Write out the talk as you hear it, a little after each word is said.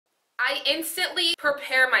I instantly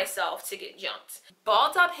prepare myself to get jumped.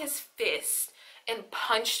 Balled up his fist and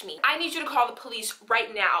punched me. I need you to call the police right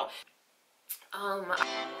now.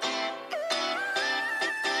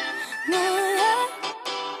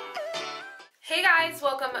 Hey guys,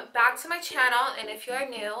 welcome back to my channel, and if you are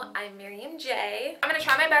new, I'm Miriam J. I'm gonna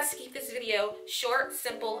try my best to keep this video short,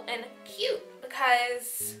 simple, and cute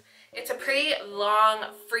because it's a pretty long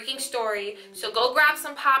freaking story, so go grab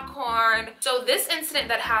some popcorn. So this incident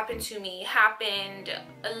that happened to me happened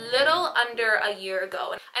a little under a year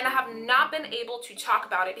ago, and I have not been able to talk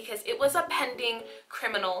about it because it was a pending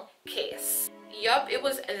criminal case. Yup, it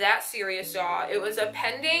was that serious, y'all. It was a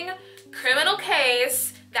pending criminal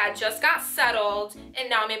case that just got settled, and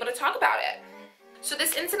now I'm able to talk about it. So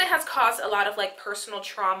this incident has caused a lot of personal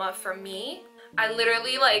trauma for me. I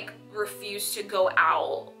literally refuse to go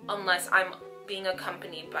out unless I'm being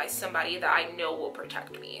accompanied by somebody that I know will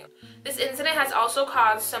protect me. This incident has also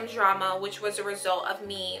caused some drama, which was a result of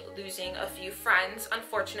me losing a few friends,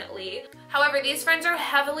 unfortunately. However, these friends are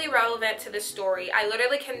heavily relevant to this story. I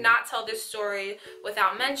literally cannot tell this story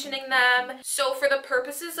without mentioning them. So for the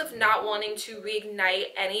purposes of not wanting to reignite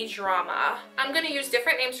any drama, I'm gonna use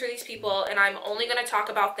different names for these people, and I'm only gonna talk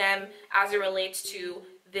about them as it relates to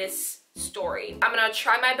this story. I'm gonna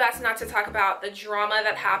try my best not to talk about the drama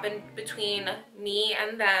that happened between me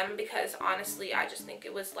and them, because honestly I just think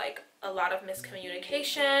it was a lot of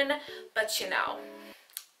miscommunication, but you know,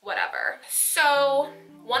 whatever. So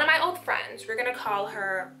one of my old friends, we're gonna call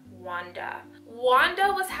her Wanda.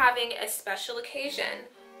 Wanda was having a special occasion.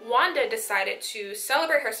 Wanda decided to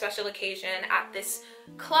celebrate her special occasion at this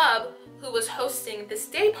club who was hosting this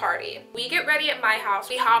day party. We get ready at my house,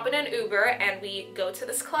 we hop in an Uber, and we go to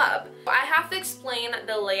this club. I have to explain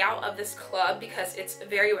the layout of this club because it's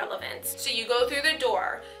very relevant. So you go through the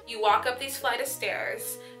door, you walk up these flight of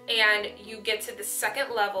stairs, and you get to the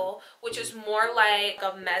second level, which is more like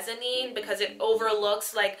a mezzanine because it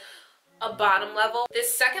overlooks a bottom level.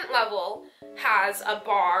 This second level has a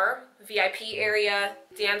bar, VIP area,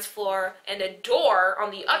 dance floor, and a door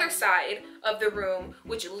on the other side of the room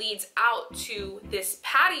which leads out to this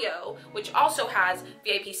patio, which also has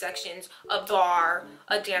VIP sections, a bar,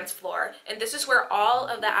 a dance floor, and this is where all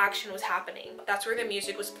of the action was happening. That's where the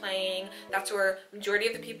music was playing, that's where majority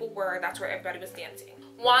of the people were, that's where everybody was dancing.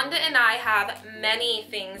 Wanda and I have many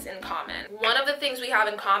things in common. One of the things we have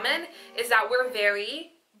in common is that we're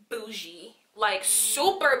very bougie,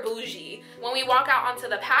 super bougie. When we walk out onto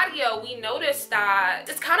the patio, we notice that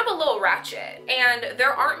it's kind of a little ratchet and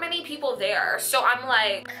there aren't many people there. So I'm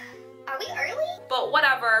like, are we early? But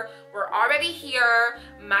whatever, we're already here,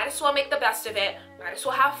 might as well make the best of it, might as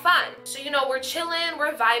well have fun. So we're chilling,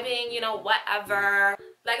 we're vibing, whatever.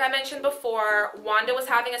 Like I mentioned before, Wanda was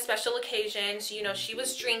having a special occasion, so she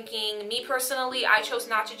was drinking. Me personally, I chose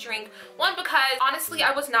not to drink. One, because honestly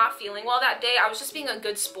I was not feeling well that day. I was just being a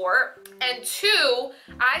good sport. And two,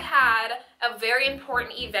 I had a very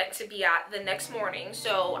important event to be at the next morning,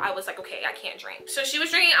 so I was like, okay, I can't drink. So she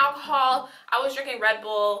was drinking alcohol, I was drinking Red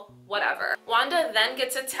Bull, whatever. Wanda then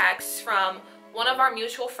gets a text from one of our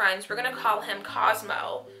mutual friends. We're gonna call him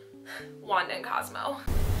Cosmo. Wanda and Cosmo.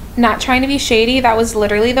 Not trying to be shady, that was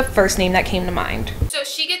literally the first name that came to mind. So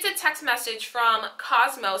she gets a text message from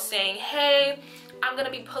Cosmo saying, hey, I'm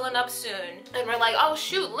gonna be pulling up soon. And we're like, oh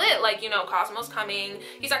shoot, lit, Cosmo's coming.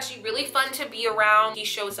 He's actually really fun to be around. He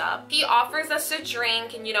shows up. He offers us a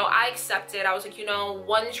drink, and I accept it. I was like,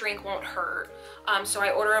 one drink won't hurt. So I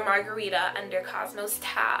order a margarita under Cosmo's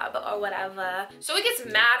tab or whatever. So it gets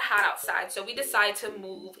mad hot outside, so we decide to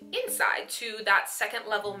move inside to that second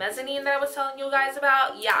level mezzanine that I was telling you guys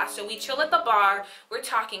about. Yeah, so we chill at the bar, we're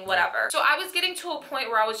talking, whatever. So I was getting to a point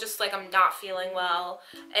where I was just like, I'm not feeling well,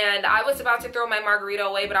 and I was about to throw my margarita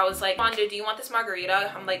away, but I was like, Wanda, do you want this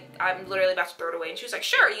margarita? I'm literally about to throw it away, and she was like,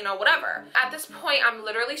 sure, whatever. At this point, I'm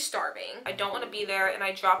literally starving. I don't want to be there, and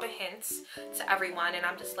I drop a hint to everyone, and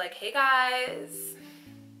I'm just like, hey guys,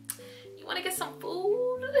 you want to get some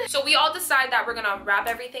food? So we all decide that we're gonna wrap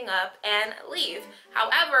everything up and leave.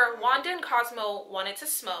 However, Wanda and Cosmo wanted to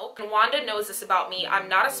smoke, and Wanda knows this about me. I'm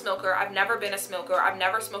not a smoker. I've never been a smoker. I've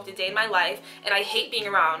never smoked a day in my life, and I hate being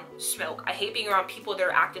around smoke. I hate being around people that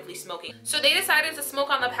are actively smoking. So they decided to smoke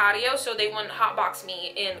on the patio so they wouldn't hotbox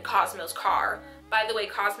me in Cosmo's car. By the way,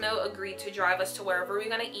 Cosmo agreed to drive us to wherever we're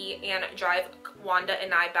gonna eat and drive Wanda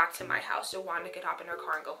and I back to my house so Wanda could hop in her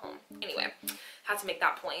car and go home. Anyway, had to make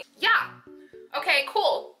that point. Yeah, okay,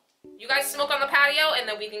 cool. You guys smoke on the patio and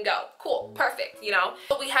then we can go. Cool, perfect,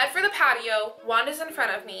 But we head for the patio. Wanda's in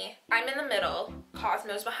front of me. I'm in the middle.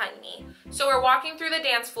 Cosmo's behind me. So we're walking through the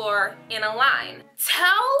dance floor in a line.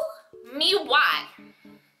 Tell me why.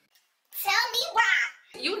 Tell me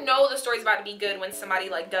why. you know the story's about to be good when somebody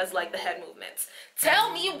like does like the head movements.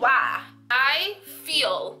 Tell me why. I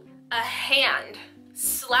feel a hand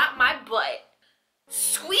slap my butt,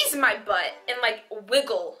 squeeze my butt, and like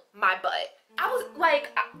wiggle my butt. I was like,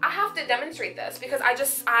 I have to demonstrate this because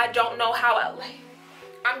I don't know how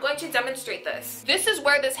I'm going to demonstrate this. This is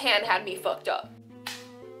where this hand had me fucked up.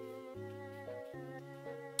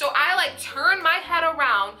 So I like turn my head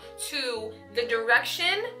around to the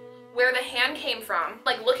direction where the hand came from.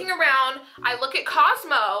 Like looking around, I look at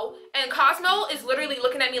Cosmo, and Cosmo is literally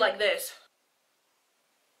looking at me like this.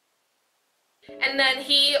 And then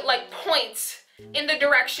he like points in the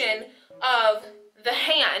direction of the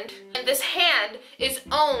hand, and this hand is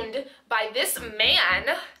owned by this man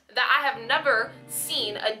that I have never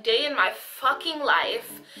seen a day in my fucking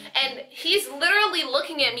life, and he's literally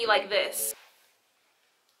looking at me like this.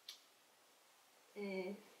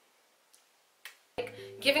 Like,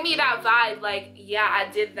 giving me that vibe like, yeah,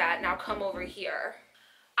 I did that, now come over here.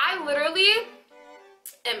 I literally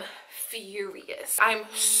am furious. I'm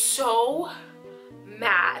so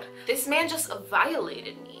mad. This man just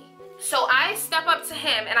violated me. So I step up to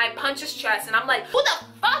him and I punch his chest and I'm like, who the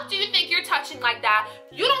fuck do you think you're touching like that?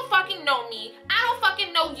 You don't fucking know me. I don't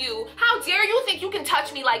fucking know you. How dare you think you can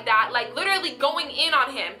touch me like that? Like literally going in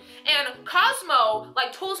on him. And Cosmo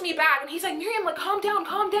like pulls me back and he's like, Miriam, like calm down,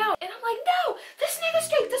 calm down. And I'm like, no, this nigga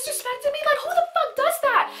straight disrespected me. Like who the fuck does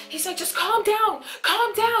that? He's like, just calm down,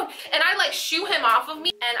 calm down. And I like shoo him off of me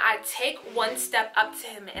and I take one step up to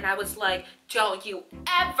him and I was like, don't you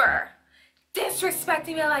ever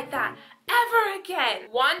disrespecting me like that ever again.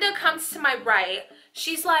 Wanda comes to my right.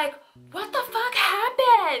 She's like, what the fuck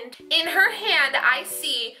happened? In her hand, I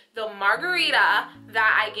see the margarita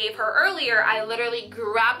that I gave her earlier. I literally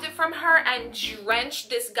grabbed it from her and drenched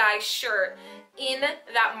this guy's shirt in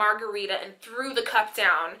that margarita and threw the cup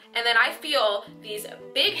down. And then I feel these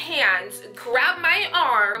big hands grab my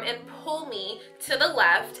arm and pull me to the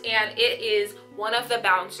left, and it is one of the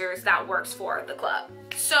bouncers that works for the club.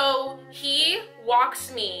 So he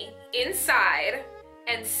walks me inside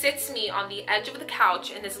and sits me on the edge of the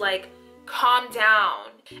couch and is like, calm down.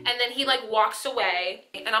 And then he like walks away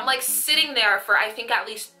and I'm like sitting there for I think at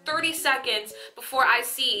least 30 seconds before I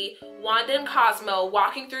see Wanda and Cosmo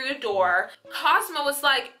walking through the door. Cosmo was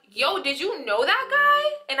like, yo, did you know that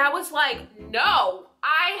guy? And I was like, no,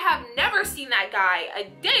 I have never seen that guy a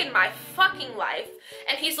day in my fucking life.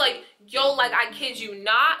 And he's like, yo, like I kid you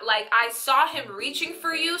not, like I saw him reaching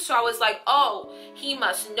for you, so I was like, oh, he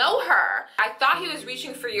must know her. I thought he was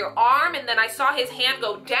reaching for your arm, and then I saw his hand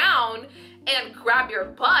go down and grab your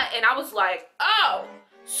butt, and I was like, oh,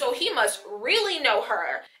 so he must really know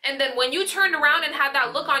her. And then when you turned around and had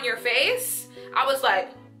that look on your face, I was like,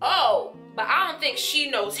 oh, but I don't think she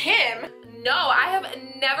knows him. No, I have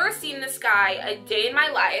never seen this guy a day in my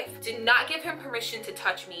life. Did not give him permission to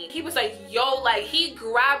touch me. He was like, yo, like he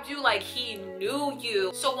grabbed you like he knew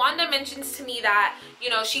you. So Wanda mentions to me that, you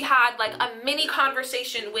know, she had like a mini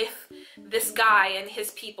conversation with this guy and his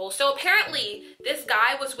people. So apparently this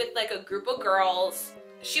guy was with like a group of girls.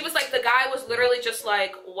 She was like, the guy was literally just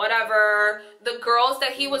like, whatever. The girls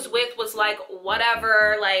that he was with was like,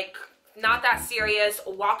 whatever, like not that serious,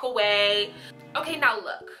 walk away. Okay, now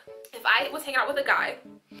look. If I was hanging out with a guy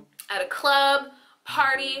at a club,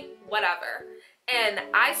 party, whatever, and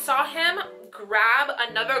I saw him grab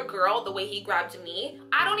another girl the way he grabbed me,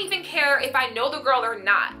 I don't even care if I know the girl or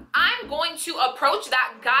not. I'm going to approach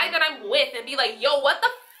that guy that I'm with and be like, yo, what the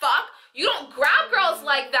fuck? You don't grab girls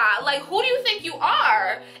like that. Like, who do you think you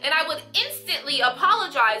are? And I would instantly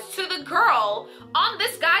apologize to the girl on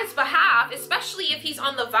this guy's behalf, especially if he's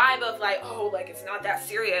on the vibe of like, oh, like it's not that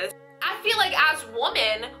serious. I feel like as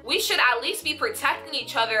women, we should at least be protecting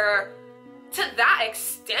each other to that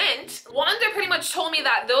extent. Wanda pretty much told me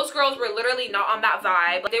that those girls were literally not on that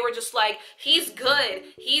vibe. They were just like, he's good,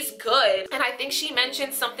 he's good. And I think she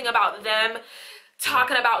mentioned something about them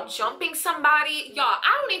talking about jumping somebody. Y'all,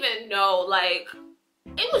 I don't even know, like,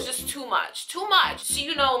 it was just too much, too much. So,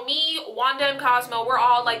 you know, me, Wanda, and Cosmo, we're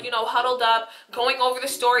all like, you know, huddled up, going over the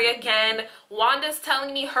story again. Wanda's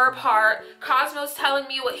telling me her part. Cosmo's telling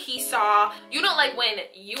me what he saw. You know, like when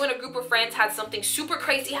you and a group of friends had something super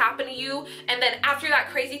crazy happen to you, and then after that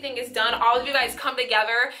crazy thing is done, all of you guys come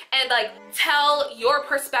together and like tell your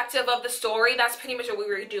perspective of the story. That's pretty much what we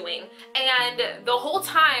were doing. And the whole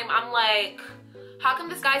time, I'm like, how come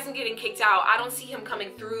this guy isn't getting kicked out? I don't see him coming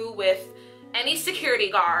through with any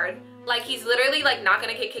security guard. Like, he's literally like not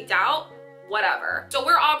gonna get kicked out, whatever. So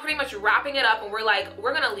we're all pretty much wrapping it up and we're like,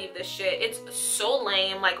 we're gonna leave this shit. It's so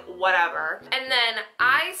lame, like whatever. And then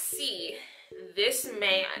I see this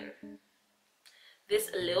man,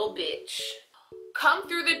 this little bitch, come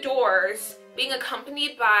through the doors being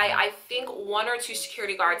accompanied by, I think, 1 or 2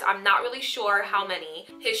 security guards. I'm not really sure how many.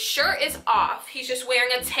 His shirt is off. He's just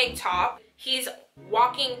wearing a tank top. He's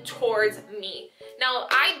walking towards me. Now,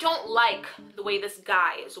 I don't like the way this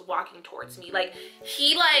guy is walking towards me. Like,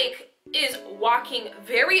 he is walking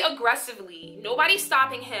very aggressively. Nobody's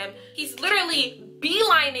stopping him. He's literally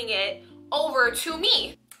beelining it over to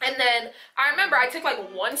me. And then I remember I took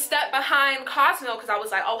like 1 step behind Cosmo because I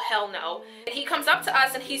was like, oh, hell no. And he comes up to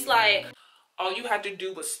us and he's like, all you had to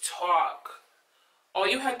do was talk. All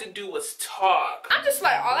you had to do was talk. I'm just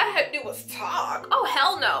like, all I had to do was talk. Oh,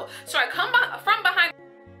 hell no. So I come from behind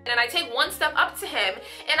and I take 1 step up to him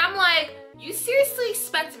and I'm like, you seriously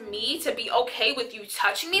expect me to be okay with you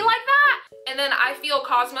touching me like that? And then I feel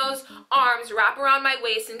Cosmo's arms wrap around my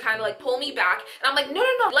waist and kind of like pull me back. And I'm like, no, no,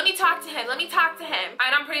 no, let me talk to him. Let me talk to him.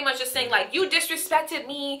 And I'm pretty much just saying like, you disrespected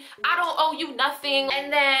me. I don't owe you nothing.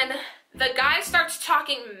 And then the guy starts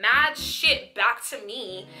talking mad shit back to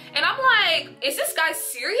me. And I'm like, is this guy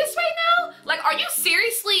serious right now? Like, are you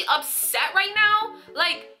seriously upset right now?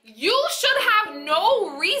 Like, you should have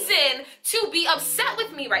no reason to be upset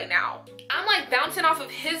with me right now. I'm like bouncing off of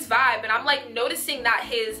his vibe and I'm like noticing that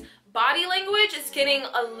his body language is getting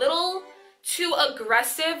a little too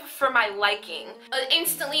aggressive for my liking.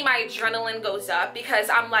 Instantly my adrenaline goes up because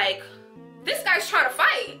I'm like, this guy's trying to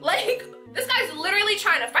fight. Like, this guy's literally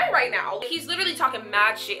trying to fight right now. He's literally talking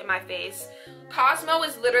mad shit in my face. Cosmo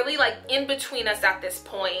is literally like in between us at this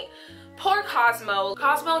point. Poor Cosmo.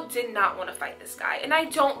 Cosmo did not want to fight this guy. And I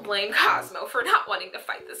don't blame Cosmo for not wanting to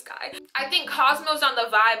fight this guy. I think Cosmo's on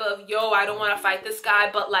the vibe of, yo, I don't want to fight this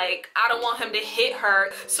guy, but like, I don't want him to hit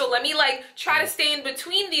her. So let me like try to stay in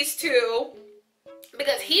between these two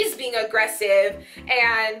because he's being aggressive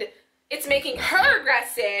and it's making her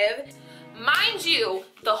aggressive. Mind you,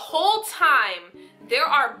 the whole time, there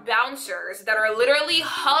are bouncers that are literally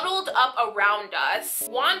huddled up around us.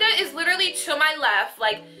 Wanda is literally to my left,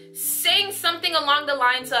 like saying something along the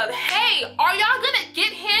lines of, hey, are y'all gonna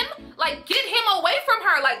get him? Like, get him away from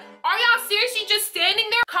her. Like, are y'all seriously just standing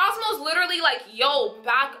there? Cosmo's literally like, yo,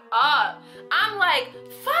 back up. I'm like,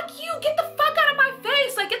 fuck you, get the fuck out of my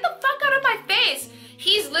face. Like, get the fuck out of my face.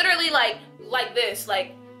 He's literally like this,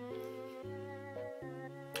 like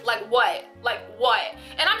what? Like what?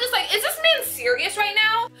 And I'm just like, is this man serious right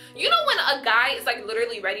now? You know when a guy is like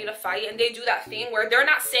literally ready to fight and they do that thing where they're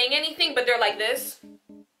not saying anything, but they're like this?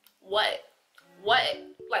 What? What?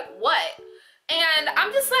 Like what? And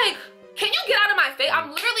I'm just like, can you get out of my face? I'm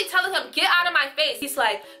literally telling him, get out of my face. He's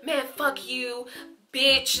like, man, fuck you,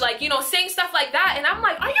 bitch. Like, you know, saying stuff like that. And I'm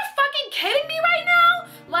like, are you fucking kidding me right now?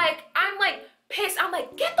 Like, I'm like, pissed. I'm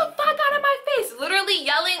like, get the fuck out of my face. Literally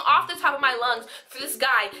yelling off the top of my lungs for this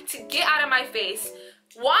guy to get out of my face.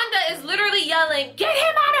 Wanda is literally yelling, get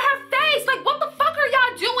him out of her face. Like, what the fuck are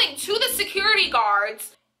y'all doing to the security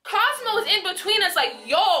guards? Cosmo is in between us like,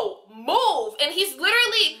 yo, move. And he's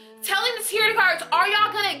literally telling the security guards, are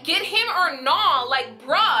y'all gonna get him or not? Like,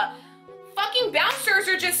 bruh, fucking bouncers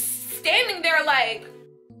are just standing there like,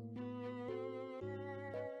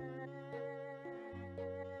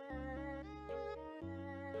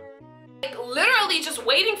 literally just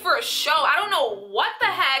waiting for a show. I don't know what the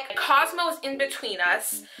heck. Cosmo is in between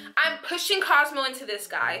us. I'm pushing Cosmo into this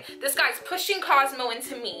guy. This guy's pushing Cosmo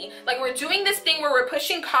into me. Like, we're doing this thing where we're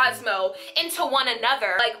pushing Cosmo into one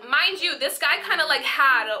another. Like, mind you, this guy kind of like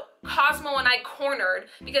had Cosmo and I cornered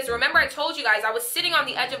because remember I told you guys I was sitting on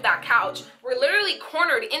the edge of that couch. We're literally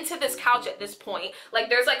cornered into this couch at this point. Like,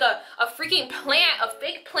 there's like a freaking plant, a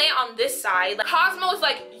fake plant on this side. Like, Cosmo's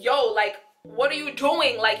like, yo, like, what are you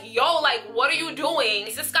doing? Like, yo, like, what are you doing?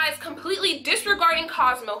 This guy is completely disregarding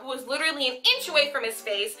Cosmo, who is literally an inch away from his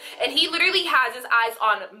face, and he literally has his eyes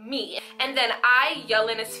on me. And then I yell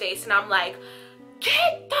in his face, and I'm like,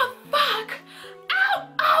 get the fuck out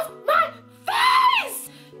of my face!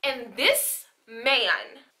 And this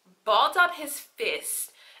man balled up his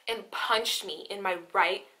fist and punched me in my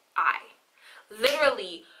right eye.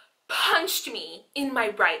 Literally punched me in my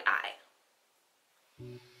right eye.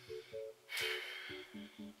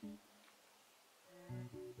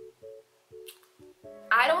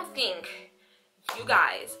 I don't think you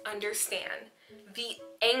guys understand the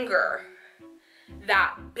anger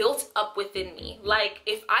that built up within me. Like,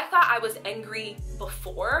 if I thought I was angry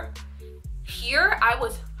before, here I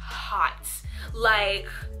was hot. Like,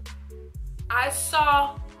 I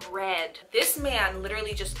saw red. This man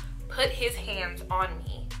literally just put his hands on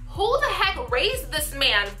me. Who the heck raised this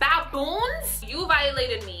man? Baboons? You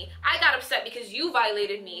violated me. I got upset because you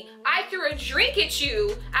violated me. I threw a drink at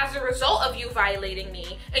you as a result of you violating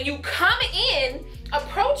me. And you come in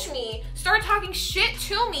approach me, start talking shit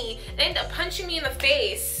to me, and end up punching me in the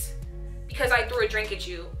face because I threw a drink at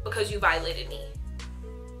you because you violated me.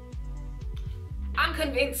 I'm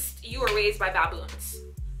convinced you were raised by baboons.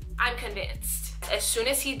 I'm convinced. As soon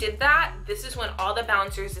as he did that, this is when all the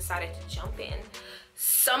bouncers decided to jump in.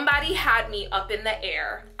 Somebody had me up in the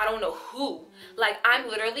air. I don't know who. Like, I'm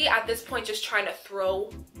literally at this point just trying to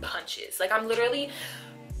throw punches. Like, I'm literally,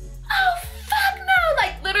 oh fuck no,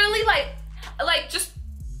 like literally like just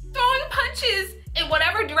throwing punches in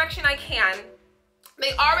whatever direction I can.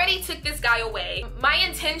 They already took this guy away. My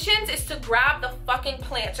intentions is to grab the fucking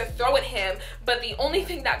plant to throw at him, but the only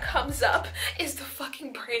thing that comes up is the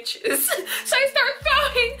fucking branches. So I start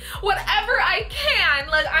throwing whatever I can.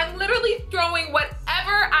 Like, I'm literally throwing whatever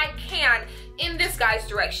I can in this guy's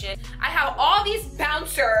direction. I have all these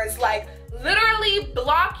bouncers like literally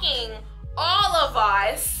blocking all of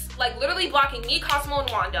us, like literally blocking me, Cosmo, and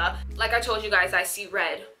Wanda. Like I told you guys, I see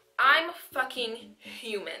red. I'm fucking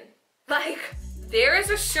human. Like, there is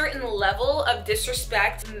a certain level of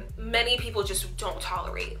disrespect many people just don't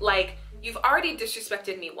tolerate. Like, you've already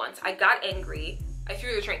disrespected me once. I got angry. I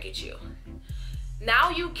threw the drink at you. Now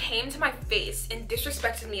you came to my face and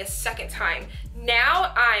disrespected me a second time.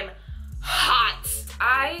 Now I'm hot.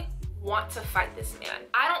 I want to fight this man.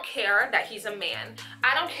 I don't care that he's a man.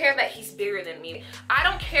 I don't care that he's bigger than me. I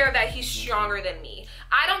don't care that he's stronger than me.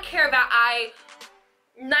 I don't care that I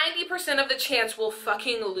 90% of the chance will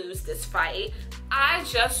fucking lose this fight. I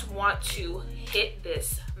just want to hit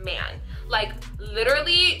this man. Like,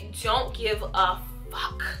 literally don't give a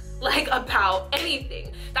fuck, like, about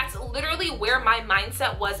anything. That's literally where my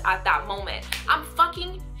mindset was at that moment. I'm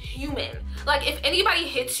fucking human. Like, if anybody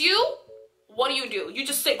hits you, what do? You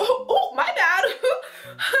just say, oh, my bad.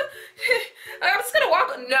 I'm just gonna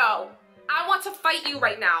walk. No, I want to fight you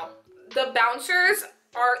right now. The bouncers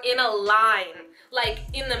are in a line, like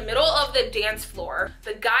in the middle of the dance floor.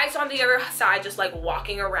 The guys on the other side just like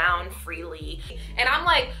walking around freely. And I'm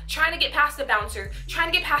like trying to get past the bouncer,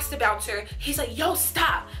 He's like, yo,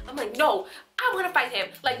 stop. I'm like, no, I wanna fight him.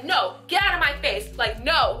 Like, no, get out of my face. Like,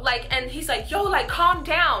 no, like, and he's like, yo, like, calm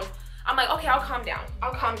down. I'm like, okay, I'll calm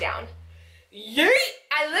down. Yeet!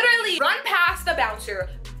 I literally run past the bouncer,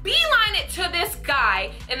 beeline it to this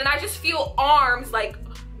guy, and then I just feel arms like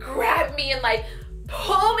grab me and like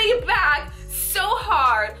pull me back so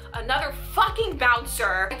hard. Another fucking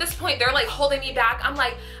bouncer. At this point, they're like holding me back. I'm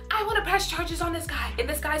like, I want to press charges on this guy. And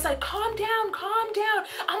this guy's like, calm down.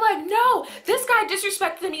 I'm like, no, this guy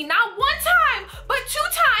disrespected me not one time, but 2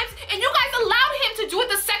 times, and you guys allowed him to do it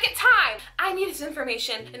the second time. I need his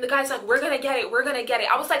information. And the guy's like, we're gonna get it.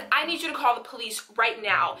 I was like, I need you to call the police right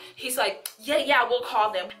now. He's like, yeah, we'll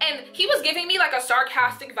call them. And he was giving me like a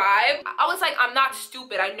sarcastic vibe. I was like, I'm not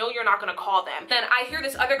stupid. I know you're not gonna call them. Then I hear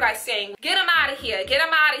this other guy saying, get him out of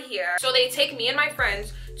here. So they take me and my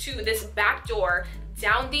friends to this back door,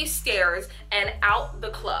 down these stairs, and out the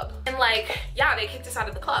club. And like, yeah, they kicked us out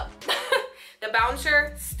of the club. The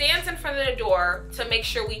bouncer stands in front of the door to make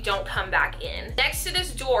sure we don't come back in. Next to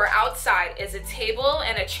this door outside is a table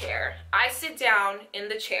and a chair. I sit down in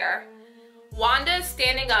the chair. Wanda's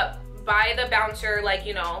standing up by the bouncer, like,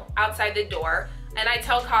 you know, outside the door. And I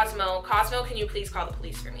tell Cosmo, can you please call the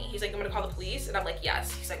police for me? He's like, I'm gonna call the police? And I'm like,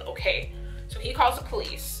 yes. He's like, okay. So he calls the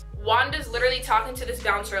police. Wanda's literally talking to this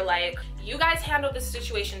bouncer like, you guys handled this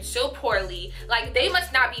situation so poorly. Like, they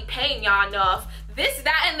must not be paying y'all enough. This,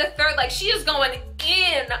 that, and the third. Like, she is going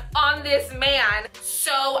in on this man.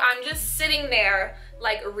 So I'm just sitting there,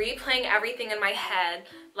 like, replaying everything in my head.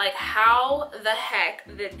 Like, how the heck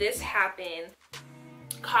did this happen?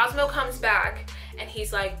 Cosmo comes back and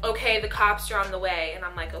he's like, okay, the cops are on the way. And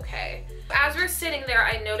I'm like, okay. As we're sitting there,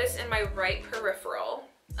 I notice in my right peripheral,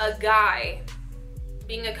 a guy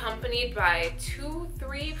being accompanied by 2,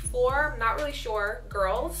 3, 4, I'm not really sure,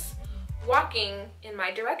 girls walking in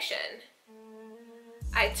my direction.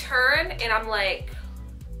 I turn and I'm like,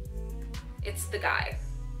 it's the guy.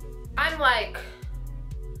 I'm like,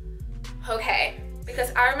 okay,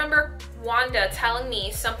 because I remember Wanda telling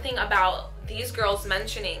me something about these girls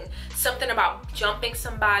mentioning something about jumping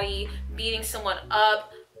somebody, beating someone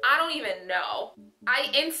up. I don't even know.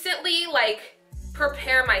 I instantly like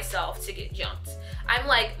prepare myself to get jumped. I'm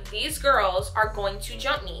like, these girls are going to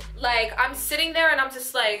jump me. Like, I'm sitting there and I'm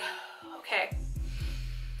just like, okay,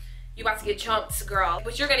 you about to get jumped, girl,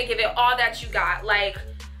 but you're gonna give it all that you got. Like,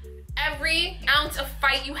 every ounce of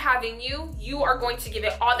fight you have in you, you are going to give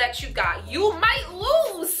it all that you got. You might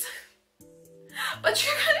lose, but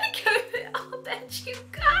you're gonna give it all that you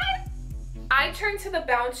got. I turn to the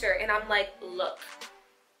bouncer and I'm like, look,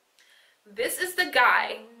 this is the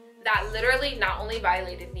guy that literally not only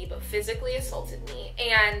violated me, but physically assaulted me.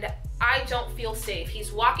 And I don't feel safe.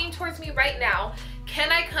 He's walking towards me right now.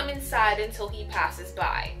 Can I come inside until he passes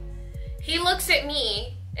by? He looks at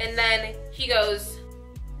me and then he goes,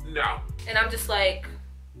 no. And I'm just like,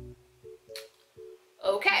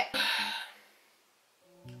 okay.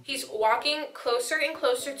 He's walking closer and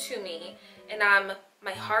closer to me, and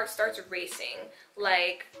my heart starts racing.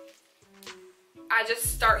 Like, I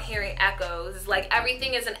just start hearing echoes. Like,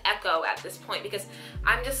 everything is an echo at this point because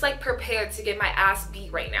I'm just like prepared to get my ass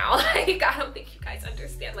beat right now. Like, I don't think you guys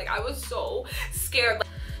understand. Like, I was so scared.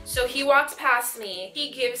 So he walks past me.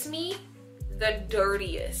 He gives me the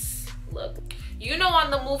dirtiest look. You know,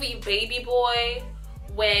 on the movie Baby Boy,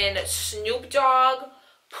 when Snoop Dogg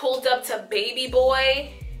pulled up to Baby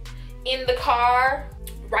Boy in the car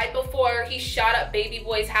right before he shot up Baby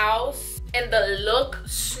Boy's house, and the look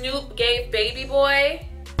Snoop gave Baby Boy,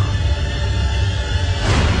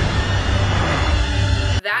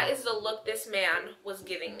 that is the look this man was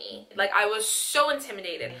giving me. Like, I was so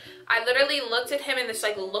intimidated. I literally looked at him and just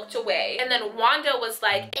like looked away, and then Wanda was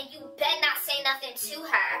like, and you better not say nothing to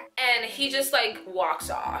her. And he just like walks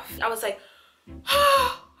off. I was like,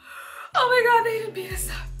 oh my God, they didn't beat us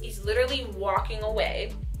up. He's literally walking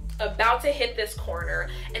away, about to hit this corner,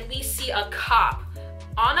 and we see a cop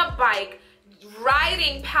on a bike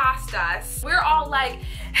riding past us. We're all like,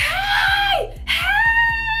 hey,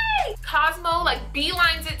 hey! Cosmo like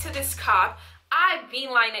beelines it to this cop. I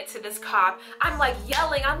beeline it to this cop. I'm like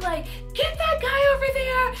yelling, I'm like, get that guy over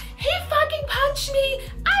there. He fucking punched me.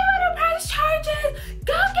 I want to press charges.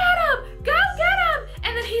 Go get him, go get him.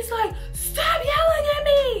 And then he's like, stop yelling at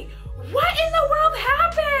me. What in the world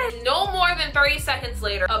happened? No more than 30 seconds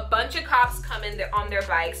later, a bunch of cops come in there on their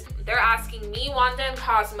bikes. They're asking me, Wanda, and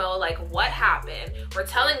Cosmo, like, what happened? We're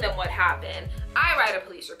telling them what happened. I write a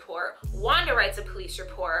police report. Wanda writes a police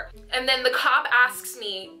report. And then the cop asks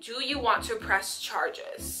me, do you want to press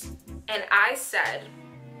charges? And I said,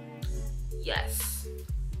 yes.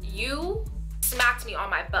 You smacked me on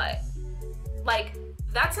my butt. Like,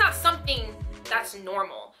 that's not something that's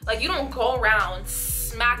normal. Like, you don't go around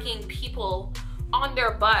smacking people on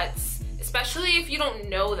their butts, especially if you don't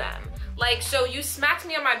know them. Like, so you smacked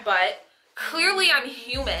me on my butt. Clearly I'm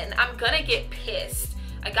human. I'm gonna get pissed.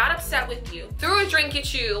 I got upset with you, threw a drink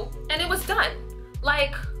at you, and it was done.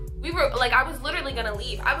 Like, I was literally gonna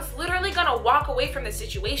leave. I was literally gonna walk away from the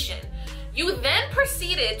situation. You then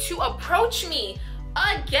proceeded to approach me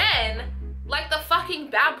again like the fucking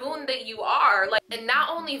baboon that you are. Like, and not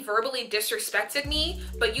only verbally disrespected me,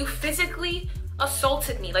 but you physically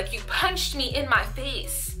assaulted me. Like, you punched me in my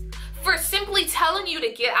face for simply telling you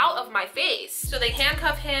to get out of my face. So they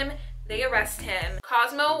handcuff him, they arrest him.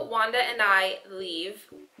 Cosmo, Wanda, and I leave.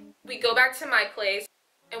 We go back to my place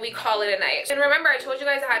and we call it a night. And remember, I told you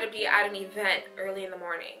guys I had to be at an event early in the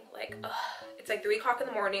morning. Like, it's like 3 o'clock in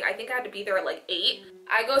the morning. I think I had to be there at like 8.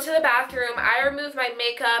 I go to the bathroom, I remove my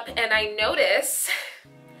makeup, and I notice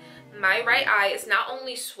my right eye is not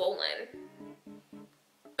only swollen,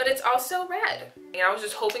 but it's also red. And I was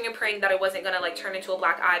just hoping and praying that it wasn't gonna like turn into a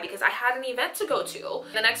black eye because I had an event to go to.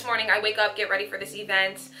 The next morning I wake up, get ready for this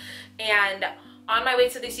event, and on my way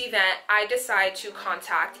to this event, I decide to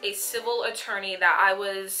contact a civil attorney that I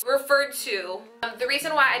was referred to. The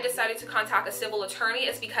reason why I decided to contact a civil attorney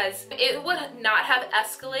is because it would not have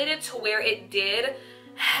escalated to where it did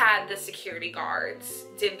had the security guards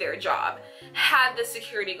did their job, had the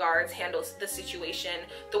security guards handled the situation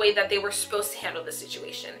the way that they were supposed to handle the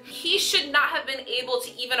situation. He should not have been able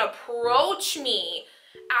to even approach me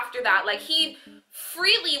after that. Like, he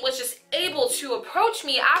freely was just able to approach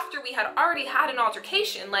me after we had already had an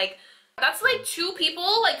altercation. Like, that's like 2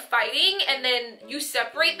 people like fighting, and then you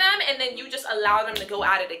separate them and then you just allow them to go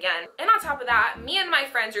at it again. And on top of that, me and my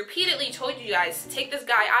friends repeatedly told you guys to take this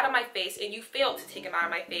guy out of my face, and you failed to take him out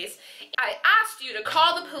of my face. I asked you to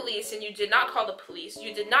call the police and you did not call the police.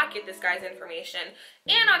 You did not get this guy's information.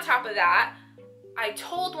 And on top of that, I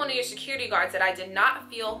told one of your security guards that I did not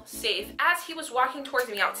feel safe as he was walking towards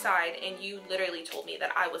me outside, and you literally told me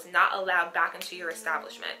that I was not allowed back into your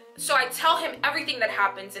establishment. So I tell him everything that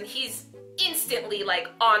happens, and he's instantly like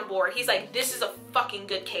on board. He's like, this is a fucking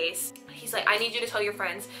good case. He's like, I need you to tell your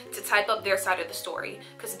friends to type up their side of the story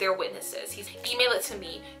because they're witnesses. He's email it to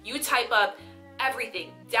me. You type up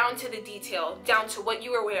everything down to the detail, down to what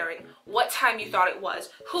you were wearing, what time you thought it was,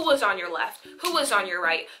 who was on your left, who was on your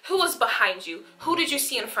right, who was behind you, who did you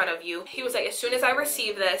see in front of you. He was like, as soon as I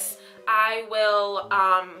receive this, I will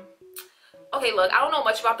okay, look, I don't know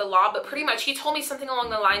much about the law, but pretty much he told me something along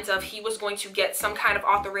the lines of he was going to get some kind of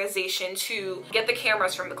authorization to get the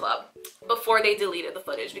cameras from the club before they deleted the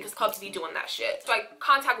footage, because clubs be doing that shit. So I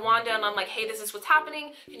contact Wanda and I'm like, hey, this is what's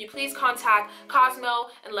happening. Can you please contact Cosmo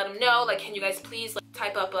and let him know? Like, can you guys please like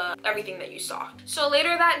type up everything that you saw? So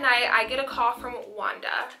later that night, I get a call from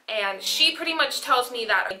Wanda, and she pretty much tells me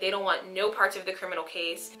that like, they don't want no parts of the criminal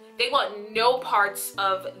case. They want no parts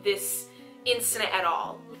of this incident at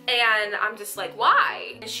all. And I'm just like,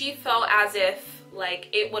 why? And she felt as if like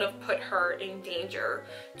it would have put her in danger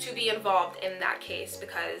to be involved in that case,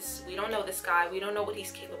 because we don't know this guy, we don't know what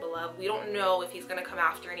he's capable of, we don't know if he's gonna come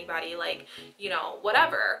after anybody, like, you know,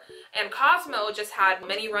 whatever. And Cosmo just had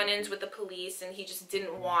many run-ins with the police, and he just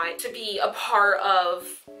didn't want to be a part of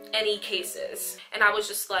any cases. And I was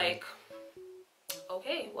just like,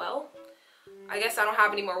 okay, well, I guess I don't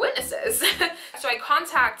have any more witnesses. So I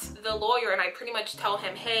contact the lawyer and I pretty much tell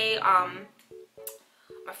him, hey,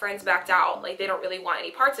 my friends backed out, like they don't really want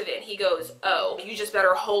any parts of it. And he goes, oh, you just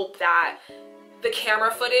better hope that the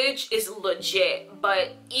camera footage is legit.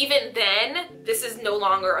 But even then, this is no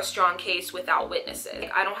longer a strong case without witnesses.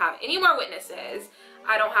 I don't have any more witnesses.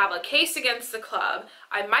 I don't have a case against the club.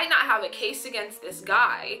 I might not have a case against this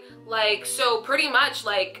guy. Like, so pretty much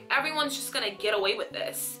like everyone's just gonna get away with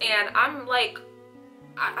this. And I'm like,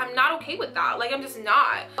 I'm not okay with that. Like, I'm just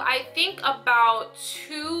not. I think about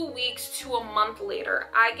 2 weeks to a month later,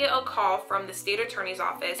 I get a call from the state attorney's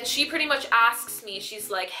office, and she pretty much asks me,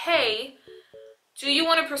 she's like, hey, do you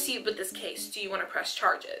want to proceed with this case? Do you want to press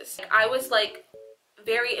charges? And I was like,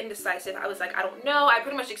 very indecisive. I was like, I don't know. I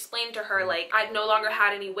pretty much explained to her like I no longer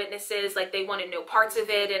had any witnesses, like they wanted no parts of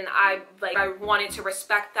it, and I wanted to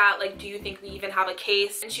respect that. Like, do you think we even have a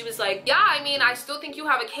case? And she was like, yeah, I mean, I still think you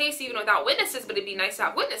have a case even without witnesses, but it'd be nice to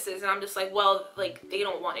have witnesses. And I'm just like, well, like they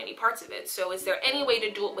don't want any parts of it, so is there any way to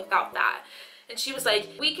do it without that? And she was like,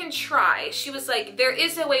 we can try. She was like, there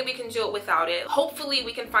is a way we can do it without it. Hopefully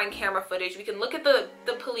we can find camera footage. We can look at the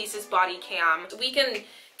police's body cam. We can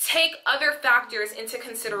take other factors into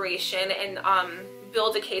consideration and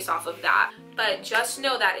build a case off of that. But just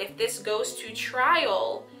know that if this goes to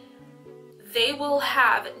trial, they will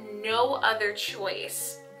have no other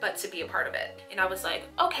choice but to be a part of it. And I was like,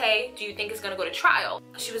 okay, do you think it's gonna go to trial?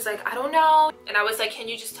 She was like, I don't know. And I was like, can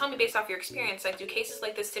you just tell me based off your experience, like do cases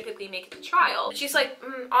like this typically make it to trial? And she's like,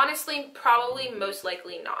 honestly, probably most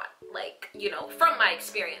likely not. Like, you know, from my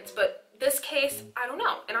experience, but this case, I don't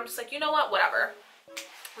know. And I'm just like, you know what, whatever.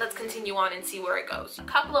 Let's continue on and see where it goes. A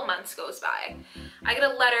couple of months goes by. I get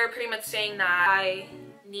a letter pretty much saying that I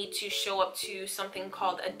need to show up to something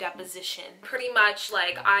called a deposition. Pretty much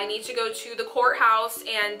like I need to go to the courthouse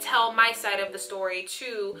and tell my side of the story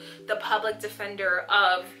to the public defender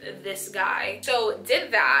of this guy. So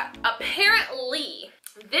did that. Apparently,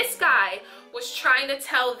 this guy was trying to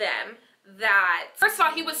tell them that, first of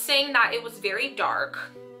all, he was saying that it was very dark.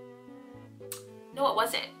 No, it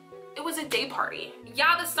wasn't. It was a day party.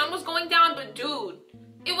 Yeah, the sun was going down, but dude,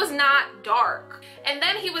 it was not dark. And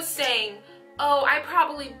then he was saying, oh, I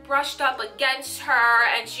probably brushed up against her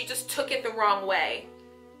and she just took it the wrong way.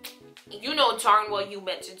 You know darn well you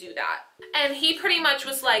meant to do that. And he pretty much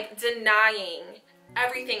was like denying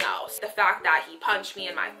everything else. The fact that he punched me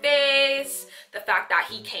in my face, the fact that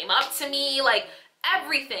he came up to me, like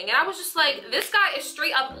everything. And I was just like, this guy is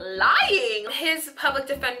straight up lying. His public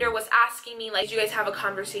defender was asking me like, did you guys have a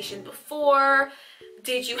conversation before?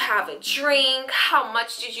 Did you have a drink? How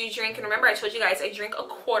much did you drink? And remember I told you guys I drink a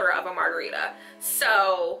quarter of a margarita.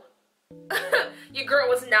 So your girl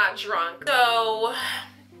was not drunk. So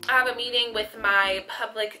I have a meeting with my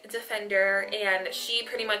public defender and she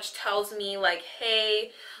pretty much tells me like,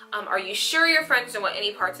 hey, are you sure your friends don't want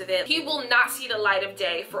any parts of it? He will not see the light of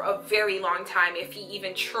day for a very long time if he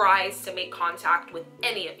even tries to make contact with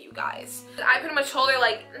any of you guys. I pretty much told her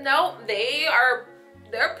like, no,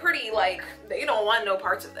 they're pretty like, they don't want no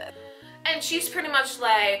parts of it. And she's pretty much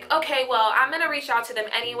like, okay, well, I'm gonna reach out to them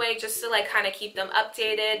anyway just to like kind of keep them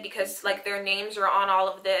updated because like their names are on all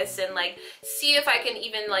of this and like see if I can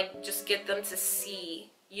even like just get them to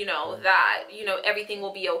see, you know, that, you know, everything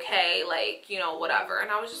will be okay, like, you know, whatever.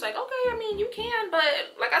 And I was just like, okay, I mean, you can, but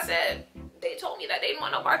like I said, they told me that they didn't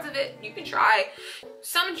want no parts of it. You can try.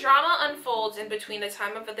 Some drama unfolds in between the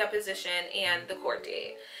time of the deposition and the court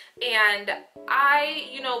date. And I,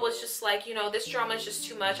 you know, was just like, you know, this drama is just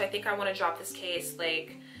too much. I think I want to drop this case.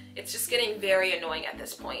 Like, it's just getting very annoying at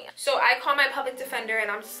this point. So I call my public defender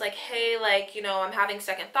and I'm just like, hey, like, you know, I'm having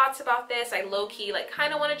second thoughts about this. I low-key, like,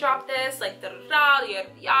 kind of want to drop this. Like, da-da-da,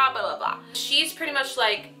 yeah, blah, blah, blah. She's pretty much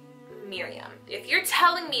like, Miriam, if you're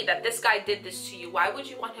telling me that this guy did this to you, why would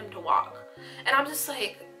you want him to walk? And I'm just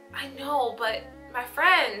like, I know, but my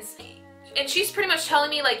friends, and she's pretty much telling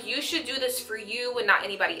me like, you should do this for you and not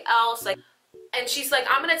anybody else. Like, and she's like,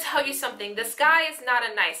 I'm gonna tell you something. This guy is not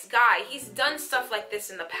a nice guy. He's done stuff like this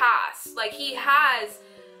in the past. Like, he has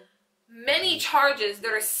many charges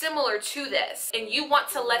that are similar to this, and you want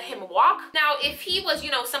to let him walk? Now, if he was,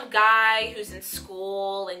 you know, some guy who's in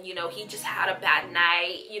school and, you know, he just had a bad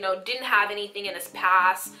night, you know, didn't have anything in his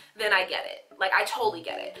past, then I get it. Like, I totally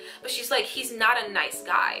get it. But she's like, he's not a nice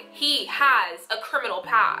guy. He has a criminal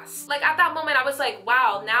past. Like, at that moment, I was like,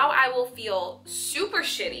 wow, now I will feel super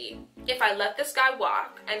shitty if I let this guy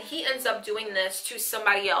walk and he ends up doing this to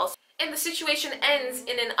somebody else, and the situation ends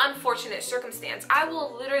in an unfortunate circumstance. I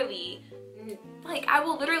will literally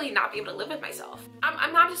not be able to live with myself.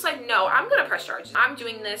 I'm not just like, no, I'm gonna press charges. I'm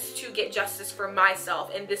doing this to get justice for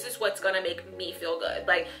myself, and this is what's gonna make me feel good.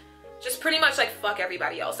 Like, just pretty much like, fuck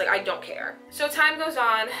everybody else. Like, I don't care. So time goes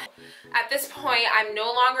on. At this point, I'm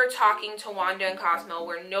no longer talking to Wanda and Cosmo.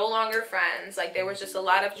 We're no longer friends. Like, there was just a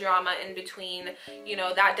lot of drama in between, you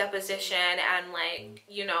know, that deposition and, like,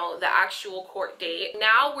 you know, the actual court date.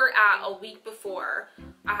 Now we're at a week before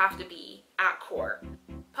I have to be at court.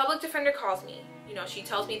 Public defender calls me. You know, she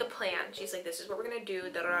tells me the plan. She's like, this is what we're gonna do,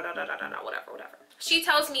 da da da da da da, whatever. She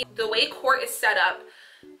tells me the way court is set up,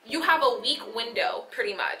 you have a week window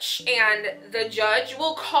pretty much, and the judge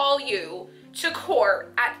will call you to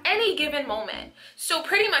court at any given moment. So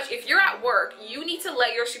pretty much, if you're at work, you need to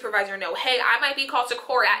let your supervisor know, hey, I might be called to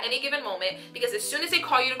court at any given moment, because as soon as they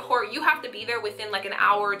call you to court, you have to be there within like an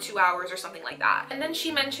hour or 2 hours or something like that. And then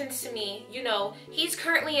she mentions to me, you know, he's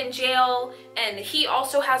currently in jail and he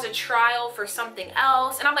also has a trial for something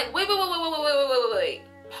else. And I'm like, wait,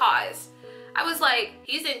 pause. I was like,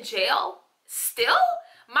 he's in jail still?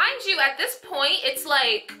 Mind you, at this point, it's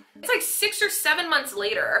like 6 or 7 months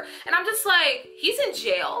later, and I'm just like, he's in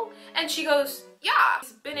jail? And she goes, yeah,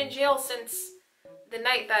 he's been in jail since the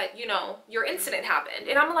night that, you know, your incident happened.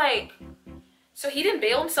 And I'm like, so he didn't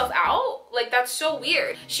bail himself out? Like, that's so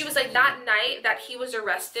weird. She was like, that night that he was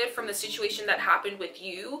arrested from the situation that happened with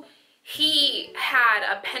you, he had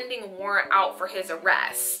a pending warrant out for his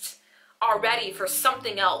arrest already for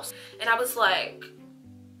something else. And I was like,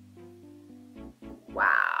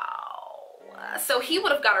 wow. So he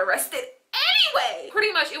would have got arrested anyway.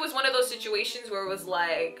 Pretty much, it was one of those situations where it was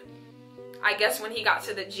like, I guess when he got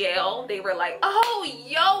to the jail, they were like, oh,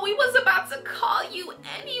 yo, we was about to call you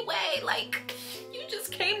anyway. Like, you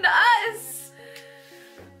just came to us.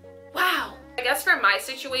 Wow. I guess for my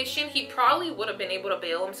situation, he probably would have been able to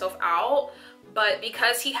bail himself out. But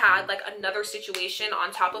because he had like another situation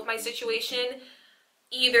on top of my situation,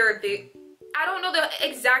 I don't know the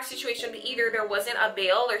exact situation, but either there wasn't a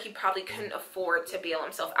bail or he probably couldn't afford to bail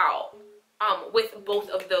himself out with both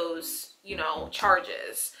of those, you know,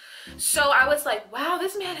 charges. So I was like, wow,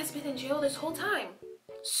 this man has been in jail this whole time.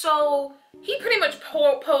 So he pretty much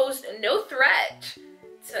posed no threat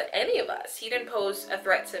to any of us. He didn't pose a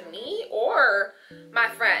threat to me or my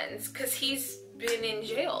friends because he's been in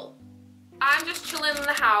jail. I'm just chilling in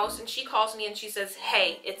the house and she calls me and she says,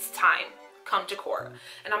 hey, it's time. Come to court.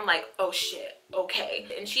 And I'm like, oh shit, okay.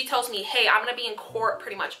 And she tells me, hey, I'm gonna be in court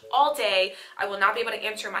pretty much all day. I will not be able to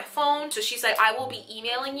answer my phone. So she's like, I will be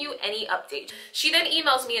emailing you any updates. She then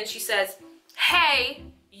emails me and she says, hey,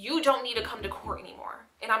 you don't need to come to court anymore.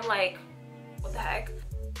 And I'm like, what the heck?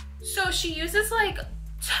 So she uses like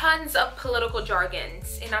tons of political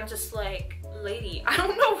jargons and I'm just like, lady, I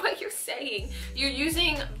don't know what you're saying. You're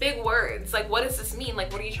using big words. Like, what does this mean?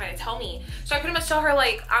 Like, what are you trying to tell me? So I pretty much tell her,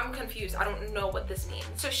 like, I'm confused. I don't know what this means.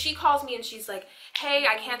 So she calls me and she's like, hey,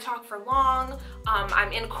 I can't talk for long.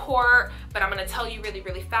 I'm in court, but I'm gonna tell you really,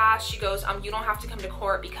 really fast. She goes, you don't have to come to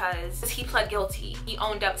court because he pled guilty. He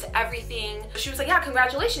owned up to everything. She was like, yeah,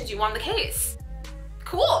 congratulations, you won the case.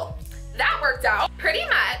 Cool. That worked out. Pretty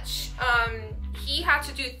much, he had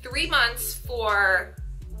to do 3 months for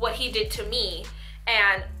what he did to me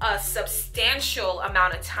and a substantial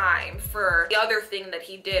amount of time for the other thing that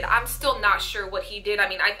he did. I'm still not sure what he did. I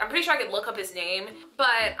mean, I'm pretty sure I could look up his name,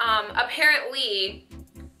 but apparently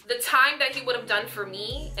the time that he would have done for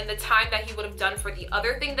me and the time that he would have done for the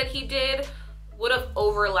other thing that he did would have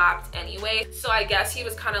overlapped anyway. So I guess he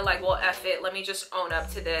was kind of like, well, F it, let me just own up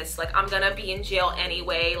to this. Like, I'm gonna be in jail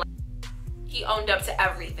anyway. Like, he owned up to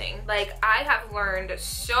everything. Like, I have learned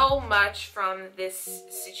so much from this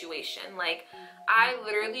situation. Like, I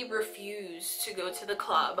literally refuse to go to the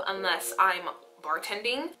club unless I'm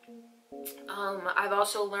bartending. I've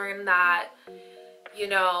also learned that, you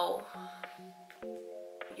know,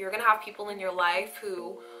 you're gonna have people in your life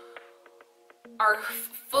who are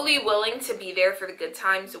fully willing to be there for the good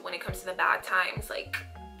times, but when it comes to the bad times, like,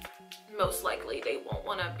 most likely they won't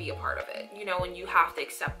want to be a part of it, you know, and you have to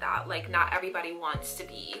accept that. Like, not everybody wants to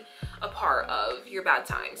be a part of your bad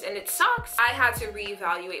times, and it sucks. I had to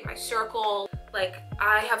reevaluate my circle. Like,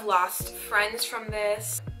 I have lost friends from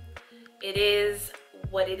this. It is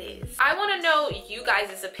what it is. I want to know you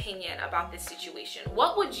guys' opinion about this situation.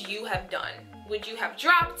 What would you have done? Would you have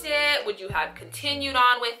dropped it? Would you have continued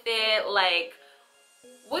on with it? Like,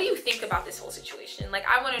 what do you think about this whole situation? Like,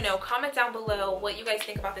 I want to know. Comment down below what you guys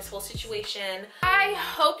think about this whole situation. I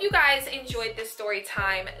hope you guys enjoyed this story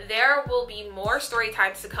time. There will be more story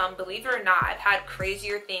times to come. Believe it or not, I've had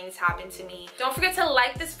crazier things happen to me. Don't forget to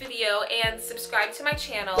like this video and subscribe to my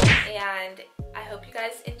channel. And I hope you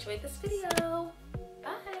guys enjoyed this video.